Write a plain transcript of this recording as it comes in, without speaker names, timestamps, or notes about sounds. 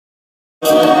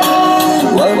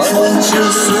就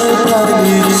是把你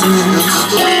记得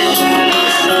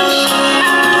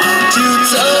就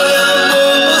这样默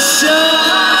默想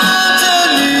着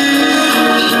你，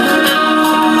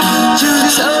就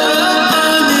这样把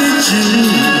你记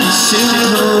心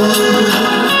头。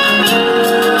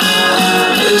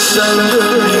悲伤的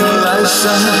迎来伤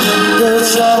的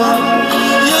早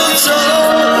又走，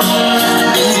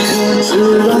你可知道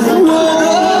我的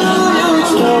忧愁。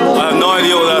I have no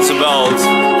idea what that's about.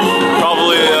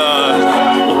 Probably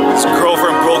his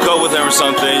girlfriend broke up with him or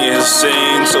something. He's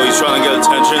singing, so he's trying to get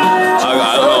attention.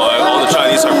 I don't know. All the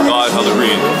Chinese I forgot how to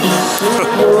read.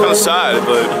 Kind of sad,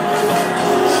 but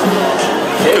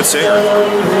good singer.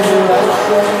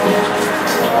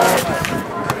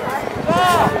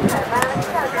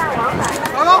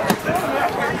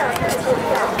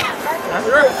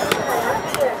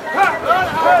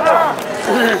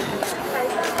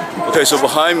 Okay, so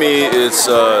behind me it's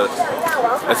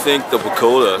I think the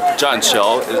pagoda,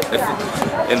 Qingdao,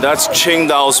 and that's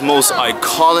Qingdao's most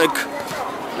iconic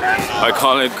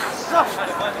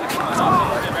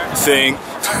thing.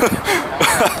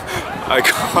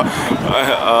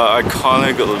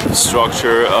 Iconic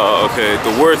structure. Okay,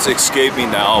 the words escape me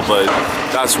now, but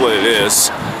that's what it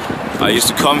is. I used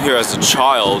to come here as a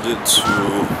child to,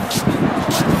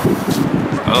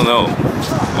 I don't know,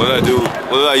 what did I do?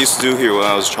 What did I used to do here when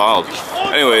I was a child?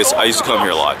 Anyways, I used to come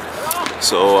here a lot.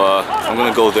 So I'm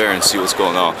gonna go there and see what's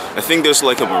going on. I think there's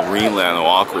like a marine land or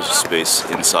aqua space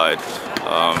inside.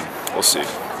 We'll see.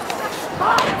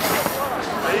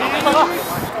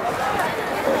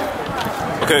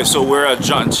 Okay, so we're at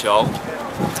Qingdao,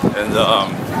 and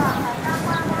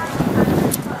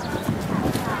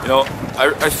you know,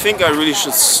 I think I really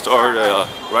should start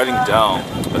writing down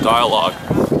a dialogue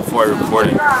before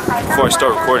I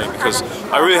start recording, because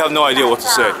I really have no idea what to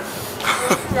say.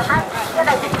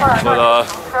 But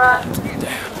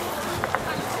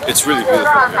it's really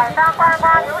beautiful here.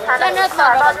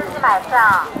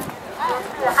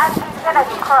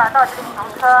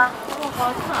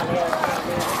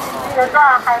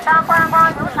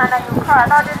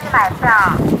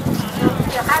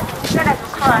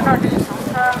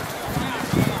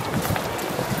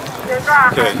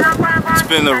 Okay, it's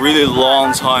been a really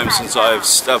long time since I've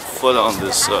stepped foot on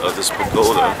this this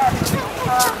pagoda.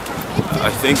 I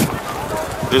think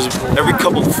there's every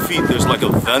couple of feet there's like a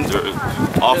vendor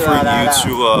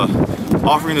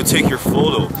offering to take your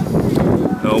photo,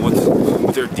 you know,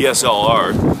 with their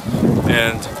DSLR,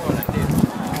 and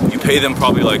you pay them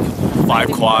probably like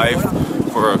 5 kwai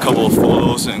for a couple of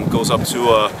photos, and it goes up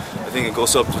to I think it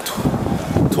goes up to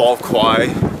 12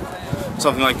 kwai,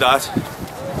 something like that.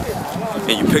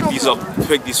 And you pick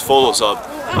these photos up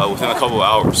within a couple of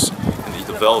hours, and you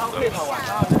develop them.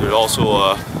 There's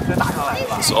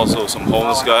also some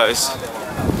homeless guys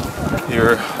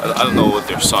here. I don't know what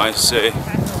their signs say,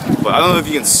 but I don't know if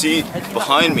you can see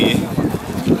behind me.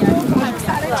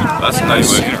 That's a nice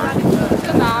singer.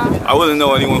 I wouldn't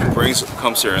know anyone who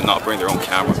comes here and not bring their own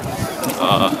camera,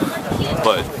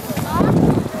 but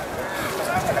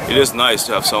it is nice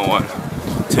to have someone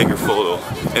take your photo,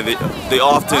 and they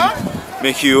often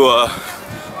make you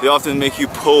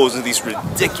pose in these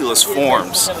ridiculous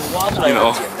forms. You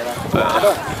know,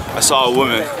 I saw a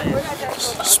woman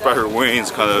spread her wings,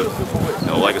 kind of, you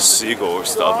know, like a seagull or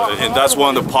stuff, and that's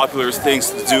one of the popular things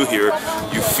to do here.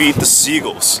 You feed the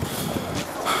seagulls.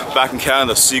 Back in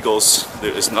Canada, seagulls,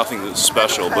 there is nothing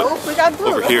special, but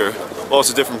over here, well, it's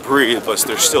a different breed, but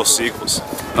they're still seagulls.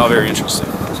 Not very interesting.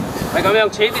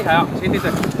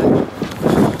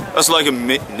 That's like a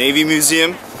Navy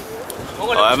museum.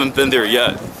 I haven't been there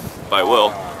yet, but I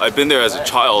will. I've been there as a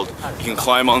child. You can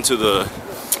climb onto the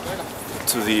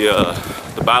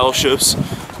battleships,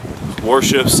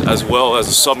 warships, as well as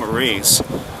the submarines.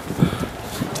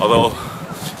 Although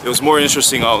it was more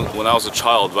interesting when I was a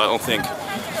child, but I don't think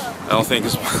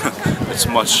it's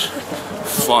much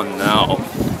fun now.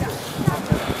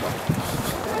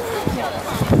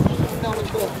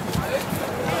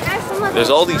 There's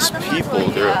all these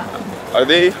people there. Are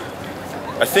they?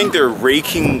 I think they're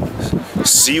raking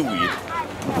seaweed.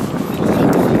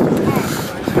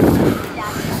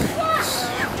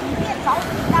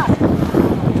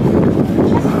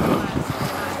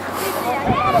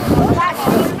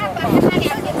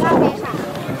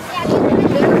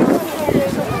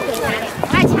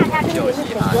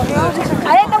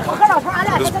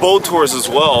 There's boat tours as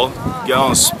well. Get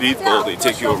on a speedboat, they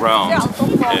take you around,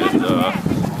 and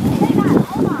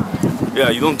yeah,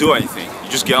 you don't do anything. You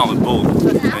just get on the boat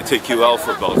and they take you out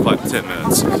for about 5 to 10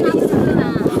 minutes. I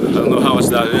don't know how much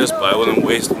that is, but I wouldn't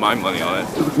waste my money on it.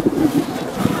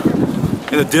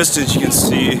 In the distance, you can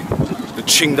see the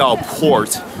Qingdao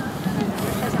port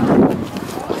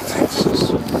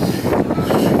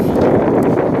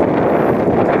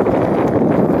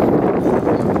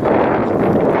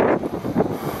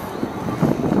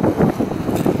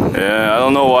Yeah, I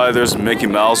don't know why there's Mickey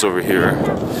Mouse over here.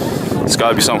 It's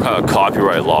gotta be some kind of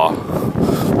copyright law.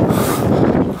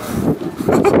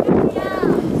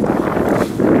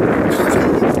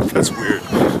 That's weird.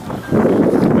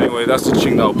 Anyway, that's the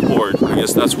Qingdao port. I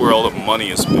guess that's where all the money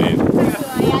is made.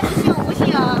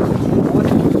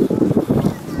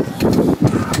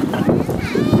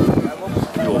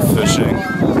 People fishing.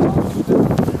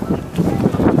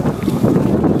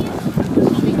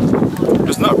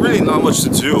 There's not much to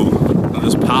do on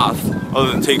this path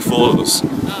other than take photos.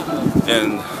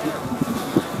 And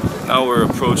now we're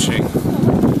approaching.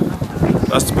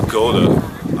 That's the pagoda.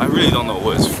 I really don't know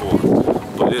what it's for,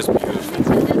 but it is beautiful.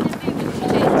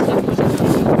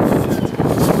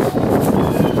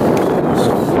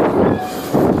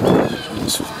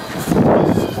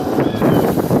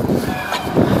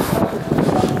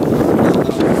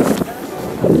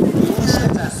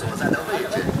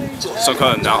 Some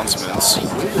kind of announcements.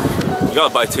 You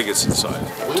gotta buy tickets inside.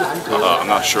 I'm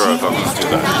not sure if I'm gonna do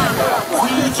that.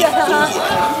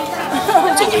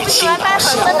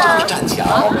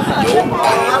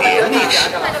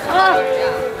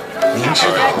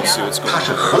 Let's see what's going on.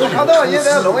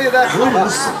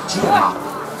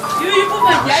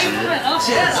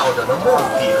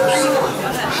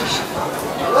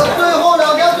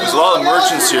 There's a lot of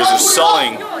merchants here.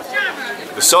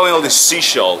 They're selling all these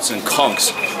seashells and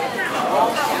conchs.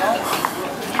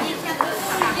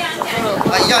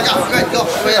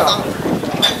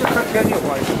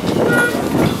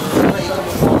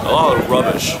 A lot of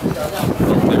rubbish.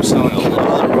 They're selling a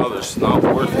lot of rubbish. Not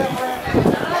worth it.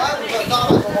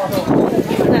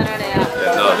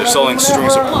 And they're selling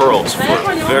strings of pearls for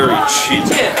very cheap.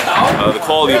 The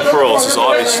quality of pearls is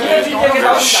obviously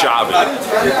very shabby.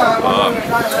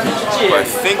 But I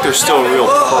think they're still real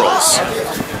pearls.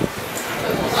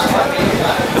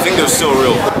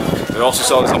 They're also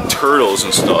selling some turtles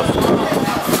and stuff.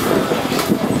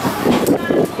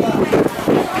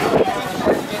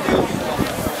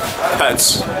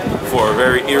 Pets for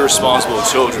very irresponsible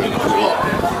children who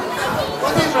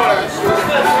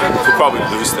could probably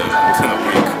lose them within a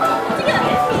week.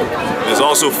 There's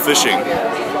also fishing.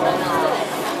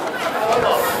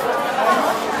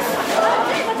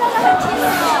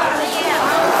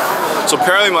 So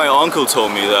apparently my uncle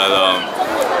told me that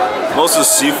most of the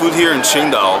seafood here in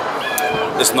Qingdao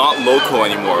is not local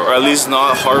anymore, or at least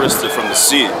not harvested from the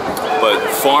sea, but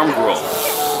farm grown.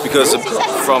 Because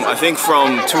I think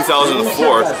from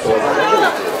 2004,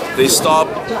 they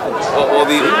stopped. Well,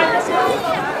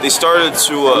 they started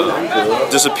to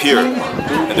disappear,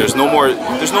 and there's no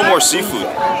more seafood.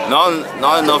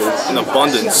 Not enough in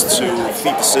abundance to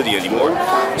feed the city anymore.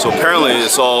 So apparently,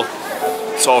 it's all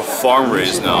farm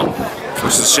raised now,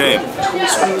 which is a shame.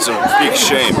 It's a big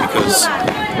shame because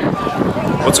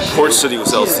what's a port city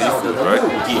without seafood, right?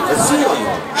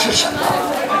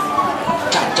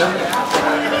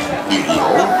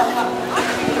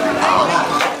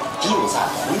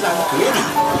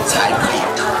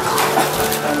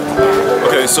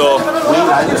 Okay, so I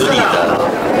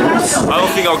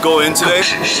don't think I'll go in today. I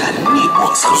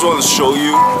just want to show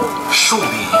you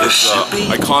this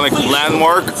iconic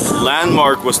landmark.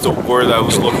 Landmark was the word I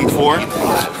was looking for.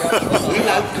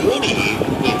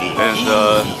 And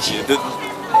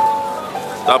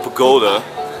that pagoda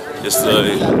is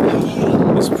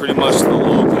pretty much the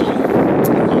logo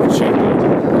of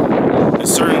Qingdao. It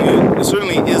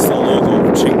certainly is the logo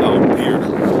of Qingdao beer,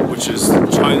 which is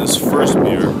China's first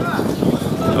beer.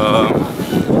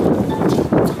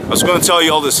 I was going to tell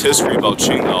you all this history about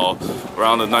Qingdao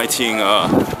around the late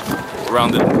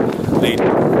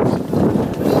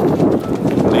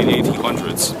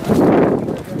 1800s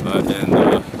and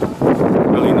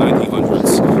early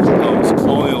 1900s. It was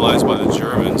colonialized by the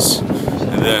Germans,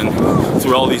 and then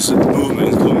through all these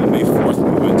movements, including the May 4th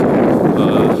movement,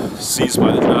 seized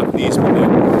by the Japanese, but then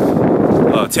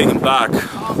taken back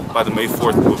by the May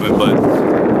 4th movement. But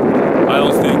I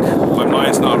don't think, my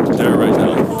mind's not there right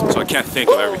now, so I can't think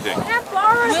of everything.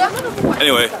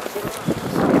 Anyway,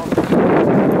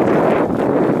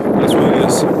 that's what it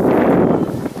is.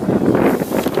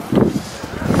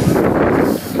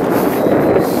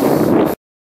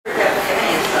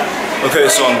 Okay,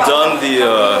 so I'm done the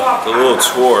little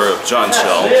tour of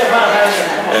Zhanqiao,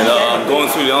 and I'm going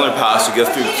through the underpass to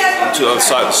get through to the other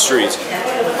side of the street.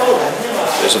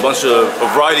 There's a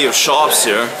variety of shops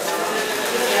here,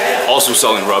 also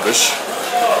selling rubbish.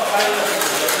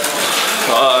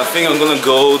 I think I'm gonna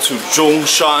go to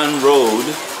Zhongshan Road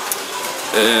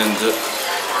and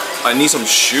I need some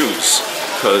shoes,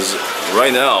 because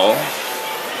right now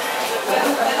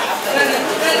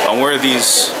I'm wearing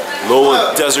these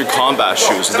low desert combat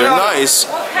shoes. They're nice,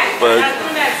 but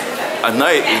at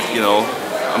night, you know,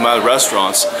 I'm at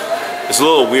restaurants, it's a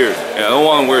little weird, and I don't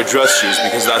want to wear dress shoes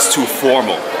because that's too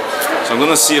formal. So I'm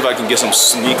gonna see if I can get some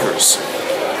sneakers.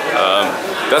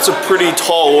 That's a pretty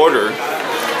tall order,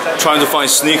 trying to find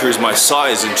sneakers my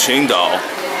size in Qingdao,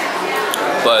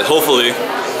 but hopefully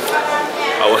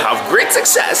I will have great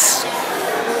success.